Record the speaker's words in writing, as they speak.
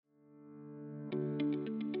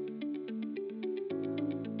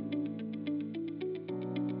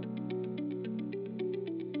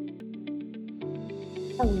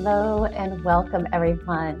Hello and welcome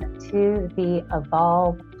everyone to the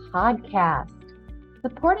Evolve podcast,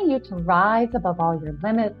 supporting you to rise above all your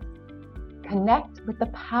limits, connect with the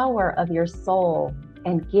power of your soul,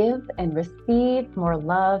 and give and receive more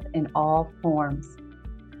love in all forms.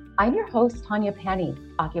 I'm your host, Tanya Penny,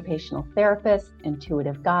 occupational therapist,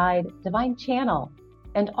 intuitive guide, divine channel,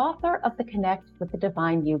 and author of the Connect with the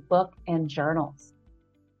Divine You book and journals.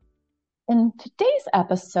 In today's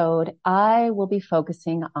episode, I will be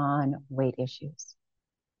focusing on weight issues.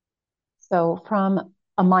 So from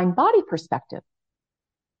a mind-body perspective,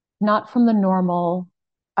 not from the normal,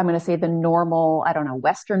 I'm going to say the normal,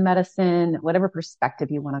 Western medicine, whatever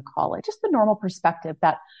perspective you want to call it, just the normal perspective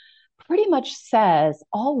that pretty much says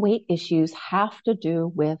all weight issues have to do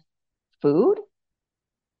with food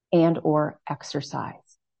and or exercise.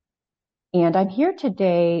 And I'm here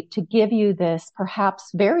today to give you this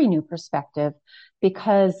perhaps very new perspective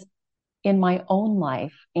because in my own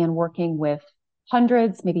life and working with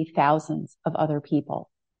hundreds, maybe thousands of other people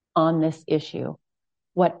on this issue,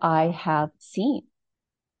 what I have seen.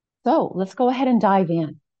 So let's go ahead and dive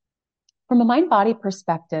in. From a mind-body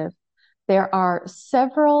perspective, there are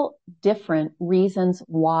several different reasons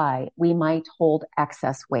why we might hold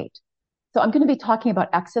excess weight. So I'm going to be talking about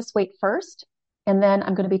excess weight first, and then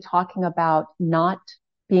I'm going to be talking about not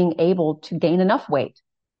being able to gain enough weight.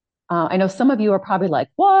 I know some of you are probably like,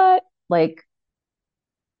 what? Like,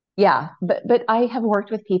 yeah, but I have worked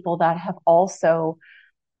with people that have also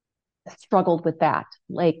struggled with that.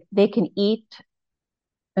 Like they can eat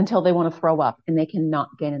until they want to throw up and they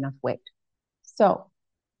cannot gain enough weight. So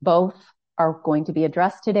both are going to be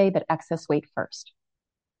addressed today, but excess weight first.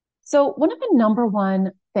 So one of the number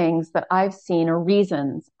one things that I've seen or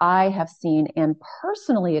reasons I have seen and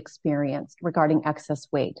personally experienced regarding excess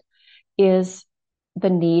weight is the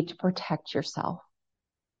need to protect yourself.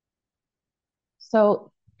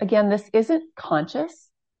 So again, this isn't conscious.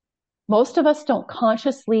 Most of us don't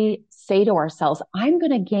consciously say to ourselves, I'm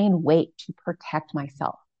going to gain weight to protect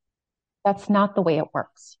myself. That's not the way it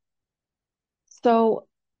works. So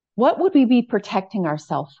what would we be protecting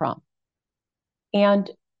ourselves from? And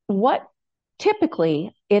what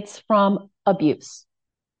typically it's from abuse.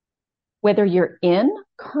 Whether you're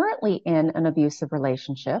currently in an abusive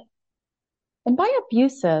relationship, and by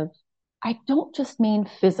abusive, I don't just mean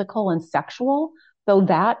physical and sexual, though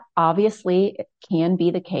that obviously can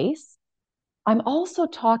be the case. I'm also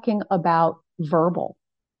talking about verbal,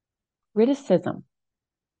 criticism,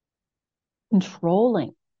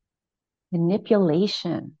 controlling,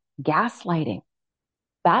 manipulation, gaslighting.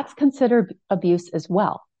 That's considered abuse as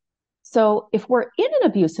well. So if we're in an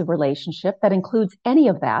abusive relationship that includes any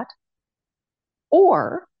of that,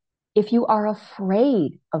 or if you are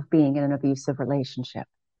afraid of being in an abusive relationship,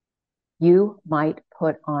 you might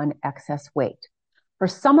put on excess weight. For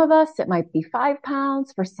some of us, it might be 5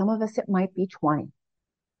 pounds. For some of us, it might be 20.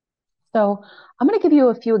 So I'm going to give you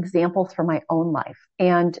a few examples from my own life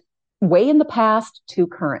and way in the past to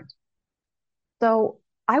current. So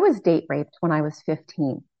I was date raped when I was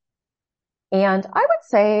 15. And I would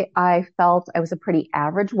say I felt I was a pretty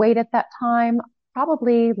average weight at that time,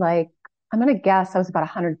 probably like, I'm going to guess I was about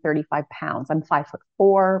 135 pounds. I'm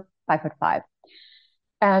 5'4", 5'5".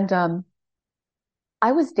 And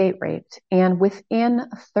I was date raped, and within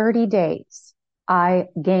 30 days, I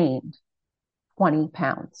gained 20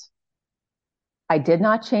 pounds. I did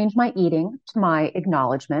not change my eating to my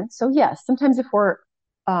acknowledgement. So yes, sometimes if we're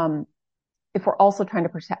also trying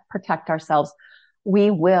to protect ourselves,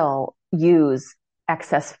 we will use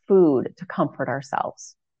excess food to comfort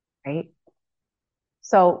ourselves, right?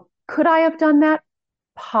 So could I have done that?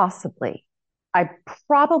 Possibly. I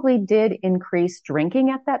probably did increase drinking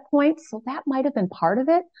at that point, so that might have been part of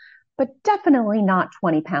it, but definitely not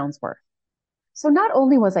 20 pounds worth. So not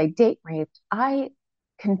only was I date raped, I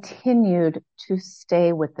continued to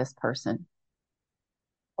stay with this person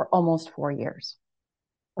for almost 4 years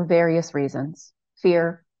for various reasons,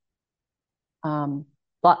 fear,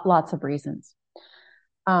 lots of reasons.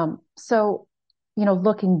 So,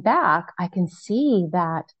 looking back, I can see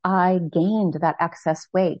that I gained that excess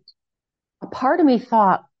weight. A part of me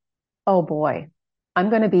thought, oh boy,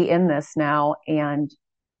 I'm going to be in this now and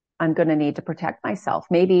I'm going to need to protect myself.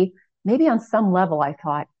 Maybe on some level, I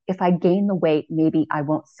thought if I gain the weight, maybe I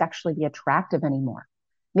won't sexually be attractive anymore.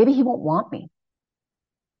 Maybe he won't want me.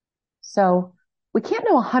 So we can't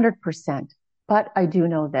know 100%, but I do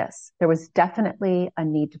know this. There was definitely a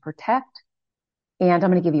need to protect. And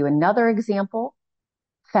I'm going to give you another example.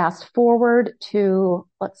 Fast forward to,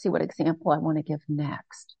 let's see what example I want to give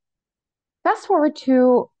next. Fast forward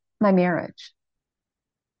to my marriage.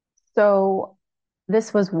 So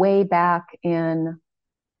this was way back in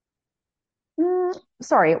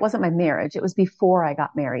Sorry, it wasn't my marriage. It was before I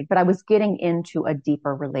got married, but I was getting into a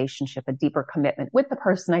deeper relationship, a deeper commitment with the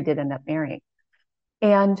person I did end up marrying.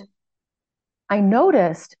 And I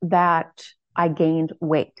noticed that I gained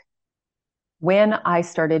weight when I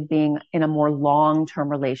started being in a more long-term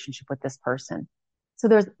relationship with this person. So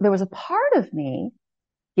there was a part of me,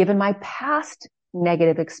 given my past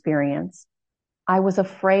negative experience, I was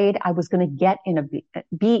afraid I was going to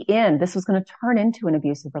this was going to turn into an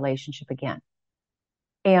abusive relationship again.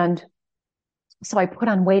 And so I put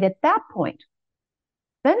on weight at that point.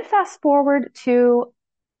 Then fast forward to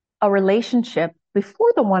a relationship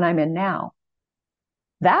before the one I'm in now.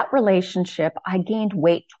 That relationship, I gained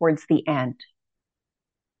weight towards the end.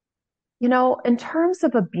 In terms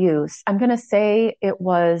of abuse, I'm going to say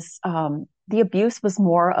the abuse was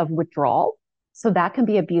more of withdrawal. So that can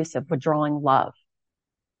be abusive, withdrawing love.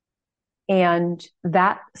 And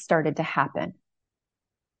that started to happen.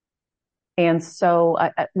 And so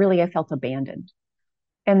really, I felt abandoned.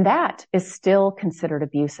 And that is still considered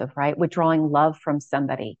abusive, right? Withdrawing love from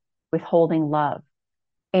somebody, withholding love.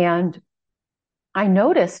 And I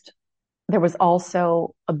noticed there was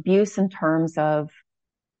also abuse in terms of,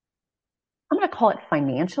 I'm going to call it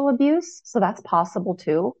financial abuse. So that's possible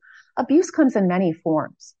too. Abuse comes in many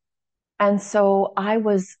forms. And so I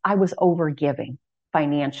was overgiving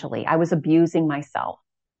financially. I was abusing myself,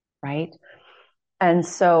 right? And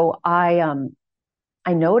so I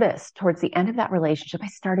noticed towards the end of that relationship, I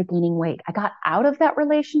started gaining weight. I got out of that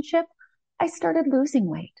relationship. I started losing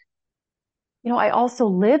weight. I also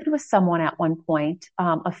lived with someone at one point,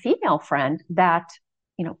 a female friend that,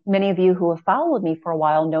 many of you who have followed me for a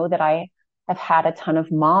while know that I have had a ton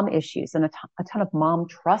of mom issues and a ton of mom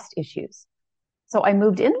trust issues. So I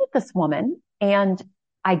moved in with this woman and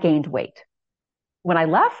I gained weight. When I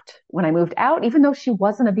moved out, even though she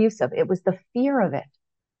wasn't abusive, it was the fear of it.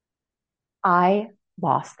 I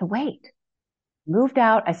lost the weight. Moved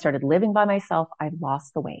out. I started living by myself. I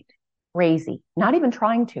lost the weight. Crazy. Not even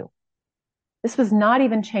trying to. This was not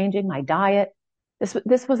even changing my diet.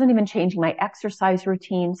 This wasn't even changing my exercise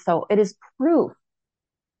routine. So it is proof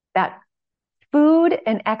that food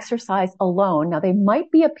and exercise alone, now they might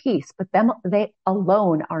be a piece, but they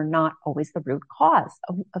alone are not always the root cause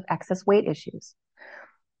of excess weight issues.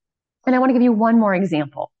 And I want to give you one more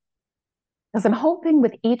example, because I'm hoping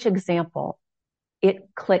with each example, it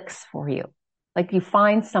clicks for you. Like you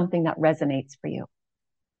find something that resonates for you.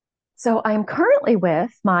 So I'm currently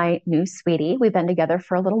with my new sweetie. We've been together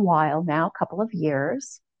for a little while now, a couple of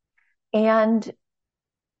years. And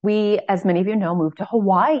we, as many of you know, moved to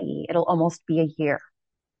Hawaii. It'll almost be a year.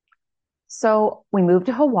 So we moved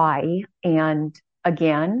to Hawaii. And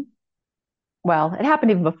again, well, it happened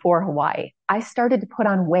even before Hawaii. I started to put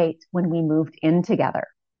on weight when we moved in together.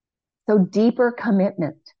 So deeper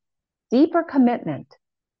commitment,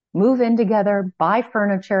 move in together, buy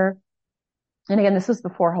furniture. And again, this was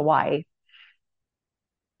before Hawaii.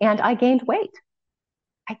 And I gained weight.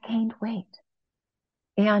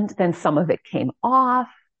 And then some of it came off.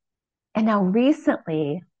 And now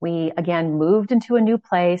recently we again moved into a new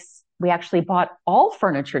place. We actually bought all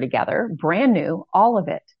furniture together, brand new, all of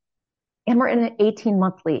it. And we're in an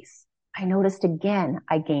 18-month lease. I noticed again,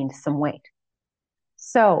 I gained some weight.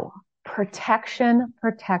 So protection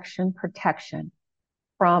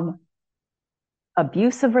from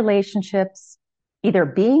abusive relationships, either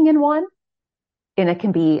being in one, and it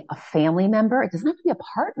can be a family member. It doesn't have to be a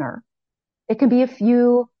partner. It can be a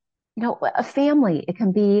family. It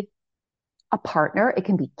can be a partner. It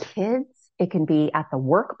can be kids. It can be at the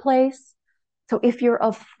workplace. So if you're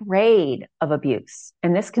afraid of abuse,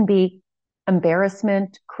 and this can be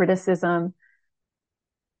embarrassment, criticism,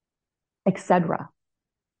 etc.,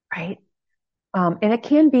 right? And it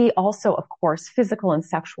can be also, of course, physical and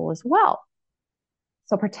sexual as well.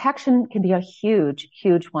 So protection can be a huge,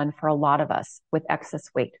 huge one for a lot of us with excess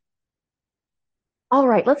weight. All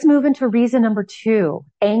right, let's move into reason number 2,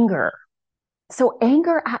 anger. So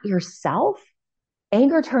anger at yourself,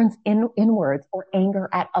 anger turns inwards, or anger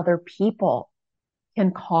at other people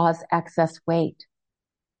can cause excess weight.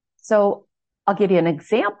 So I'll give you an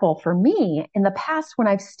example. For me, in the past, when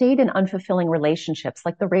I've stayed in unfulfilling relationships,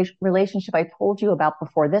 like the relationship I told you about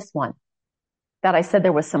before this one, that I said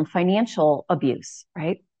there was some financial abuse,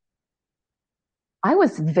 right? I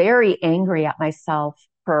was very angry at myself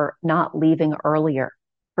for not leaving earlier,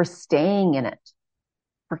 for staying in it,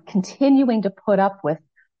 for continuing to put up with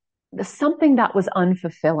something that was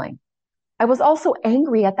unfulfilling. I was also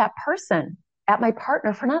angry at that person, at my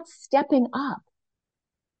partner, for not stepping up.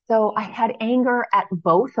 So I had anger at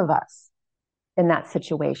both of us in that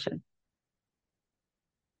situation.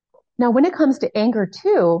 Now, when it comes to anger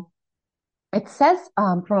too, It says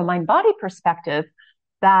from a mind body perspective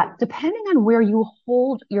that depending on where you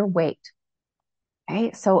hold your weight,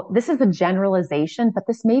 okay, so this is a generalization, but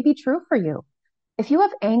this may be true for you. If you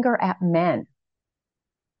have anger at men,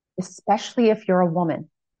 especially if you're a woman,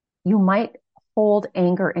 you might hold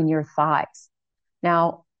anger in your thighs.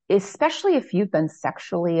 Now, especially if you've been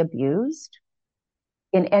sexually abused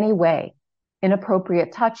in any way,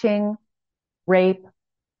 inappropriate touching, rape,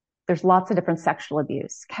 there's lots of different sexual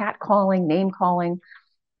abuse, catcalling, name calling.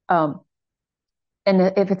 Um,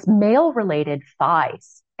 and if it's male related,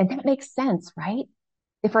 thighs, and that makes sense, right?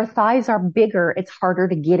 If our thighs are bigger, it's harder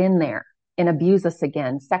to get in there and abuse us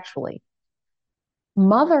again sexually.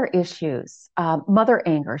 Mother issues, mother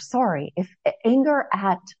anger, sorry, if anger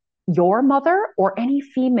at your mother or any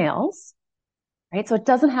females, right? So it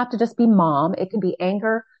doesn't have to just be mom. It can be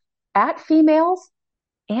anger at females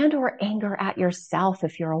and or anger at yourself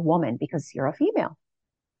if you're a woman because you're a female.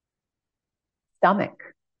 Stomach.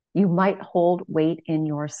 You might hold weight in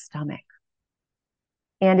your stomach.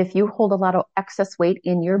 And if you hold a lot of excess weight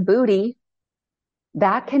in your booty,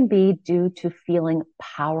 that can be due to feeling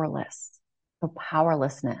powerless, or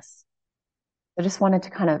powerlessness. I just wanted to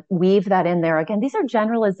kind of weave that in there. Again, these are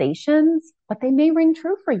generalizations, but they may ring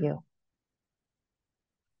true for you.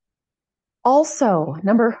 Also,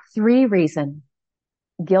 number 3 reason,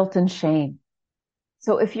 guilt and shame.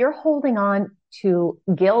 So if you're holding on to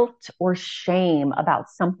guilt or shame about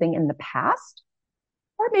something in the past,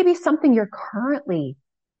 or maybe something you're currently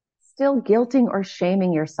still guilting or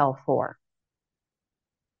shaming yourself for,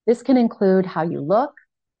 this can include how you look.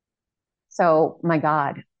 So, my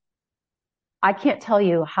God, I can't tell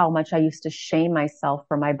you how much I used to shame myself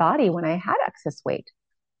for my body when I had excess weight.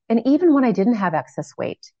 And even when I didn't have excess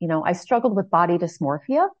weight, I struggled with body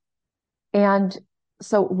dysmorphia. And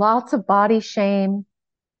so lots of body shame.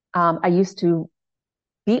 I used to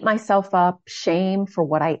beat myself up, shame for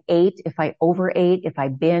what I ate, if I overate, if I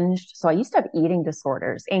binged. So I used to have eating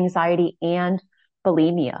disorders, anxiety and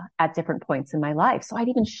bulimia at different points in my life. So I'd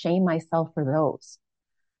even shame myself for those.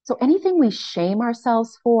 So anything we shame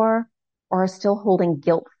ourselves for or are still holding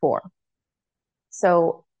guilt for.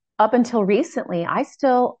 So up until recently, I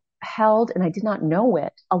still held, and I did not know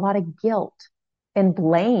it, a lot of guilt and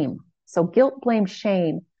blame. So guilt, blame,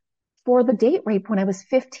 shame for the date rape when I was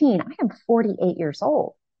 15. I am 48 years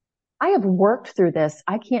old. I have worked through this.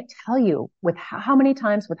 I can't tell you with how many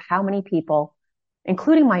times, with how many people,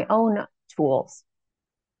 including my own tools.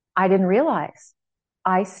 I didn't realize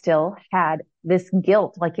I still had this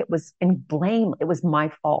guilt, like it was in blame. It was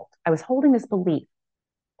my fault. I was holding this belief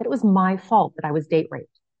that it was my fault that I was date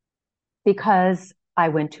raped because I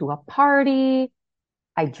went to a party,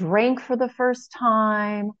 I drank for the first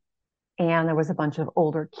time, and there was a bunch of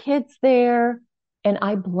older kids there, and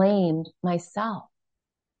I blamed myself,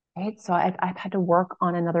 right? So I've had to work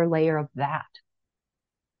on another layer of that.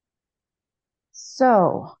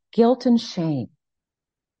 So guilt and shame.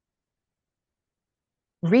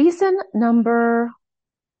 Reason number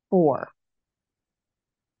 4,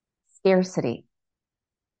 scarcity.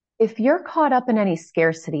 If you're caught up in any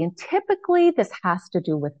scarcity, and typically this has to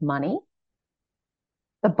do with money,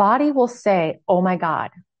 the body will say, oh my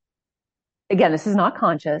God. Again, this is not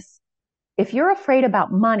conscious. If you're afraid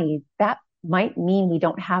about money, that might mean we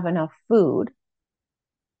don't have enough food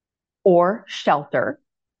or shelter.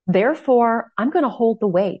 Therefore, I'm going to hold the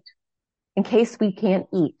weight in case we can't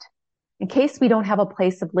eat, in case we don't have a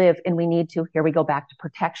place to live and we need to, here we go back to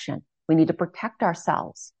protection. We need to protect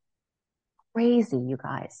ourselves. Crazy, you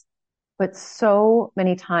guys. But so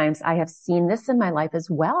many times I have seen this in my life as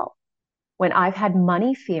well. When I've had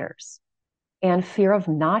money fears and fear of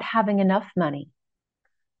not having enough money,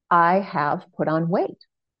 I have put on weight.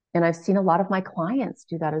 And I've seen a lot of my clients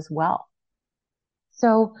do that as well.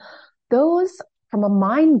 So those, from a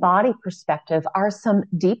mind-body perspective, are some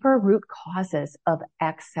deeper root causes of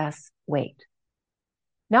excess weight.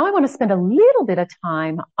 Now I want to spend a little bit of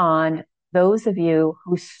time on those of you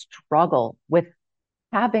who struggle with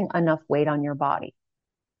having enough weight on your body,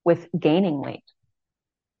 with gaining weight.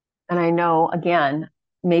 And I know, again,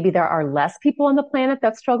 maybe there are less people on the planet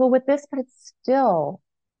that struggle with this, but it's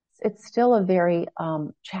still a very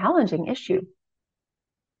challenging issue.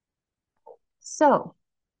 So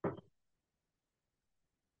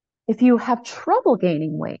if you have trouble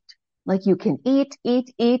gaining weight, like you can eat,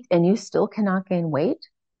 and you still cannot gain weight,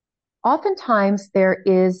 oftentimes there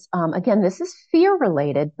is, again, this is fear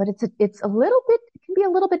related, but it's a little bit, it can be a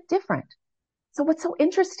little bit different. So what's so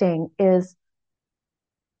interesting is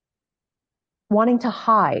wanting to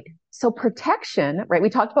hide. So protection, right? We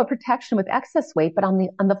talked about protection with excess weight, but on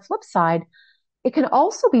the flip side, it can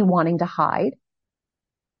also be wanting to hide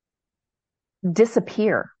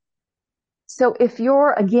disappear. So if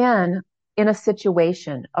you're, again, in a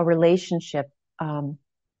situation, a relationship,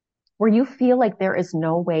 where you feel like there is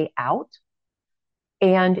no way out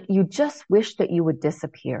and you just wish that you would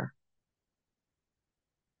disappear,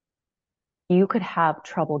 you could have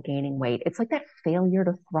trouble gaining weight. It's like that failure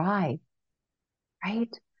to thrive, right?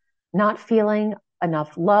 Not feeling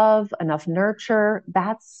enough love, enough nurture.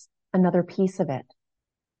 That's another piece of it,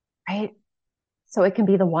 right? So it can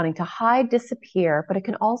be the wanting to hide, disappear, but it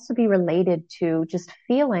can also be related to just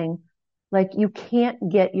feeling like you can't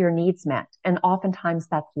get your needs met. And oftentimes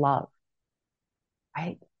that's love,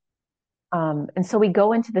 right? And so we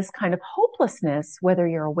go into this kind of hopelessness, whether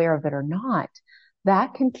you're aware of it or not,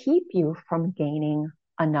 that can keep you from gaining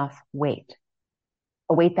enough weight,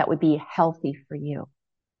 a weight that would be healthy for you.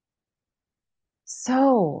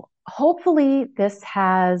 So hopefully this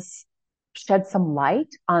has shed some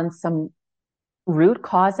light on some root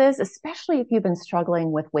causes, especially if you've been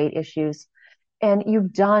struggling with weight issues and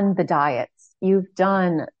you've done the diets, you've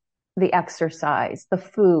done the exercise, the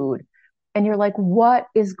food, and you're like, what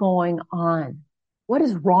is going on? What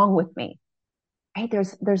is wrong with me? Right?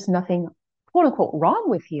 There's nothing quote unquote wrong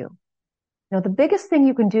with you. You know, the biggest thing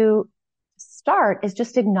you can do to start is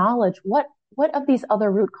just acknowledge what of these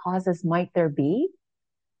other root causes might there be,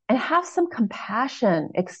 and have some compassion,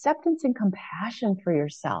 acceptance and compassion for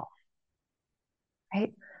yourself.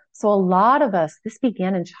 Right? So a lot of us, this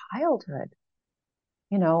began in childhood.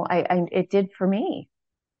 You know, it did for me,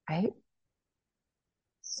 right?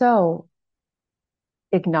 So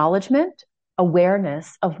acknowledgement,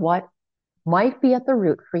 awareness of what might be at the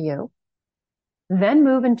root for you, then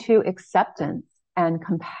move into acceptance and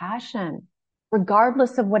compassion,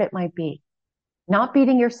 regardless of what it might be. Not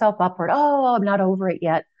beating yourself up for, oh, I'm not over it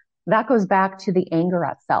yet. That goes back to the anger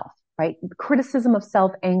at self, right? Criticism of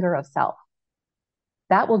self, anger of self.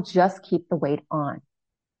 That will just keep the weight on.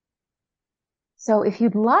 So if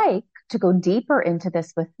you'd like to go deeper into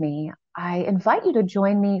this with me, I invite you to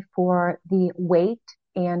join me for the weight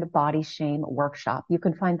and body shame workshop. You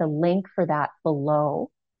can find the link for that below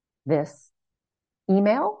this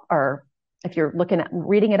email, or if you're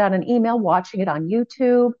reading it on an email, watching it on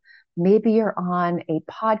YouTube, maybe you're on a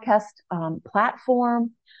podcast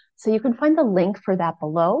platform. So you can find the link for that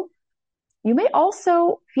below. You may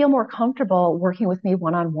also feel more comfortable working with me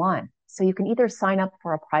one-on-one. So you can either sign up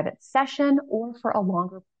for a private session or for a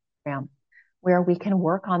longer program where we can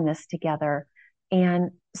work on this together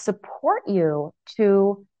and support you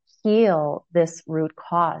to heal this root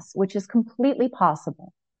cause, which is completely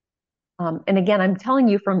possible. And again, I'm telling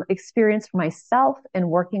you from experience for myself and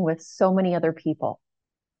working with so many other people,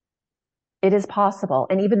 it is possible.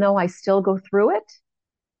 And even though I still go through it,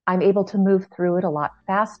 I'm able to move through it a lot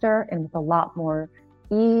faster and with a lot more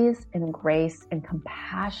ease and grace and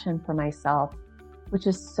compassion for myself, which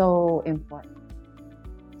is so important.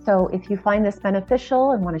 So if you find this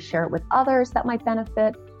beneficial and want to share it with others that might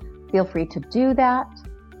benefit, feel free to do that.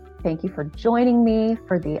 Thank you for joining me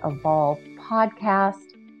for the Evolve podcast,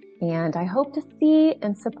 and I hope to see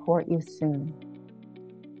and support you soon.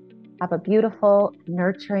 Have a beautiful,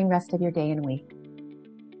 nurturing rest of your day and week.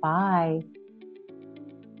 Bye.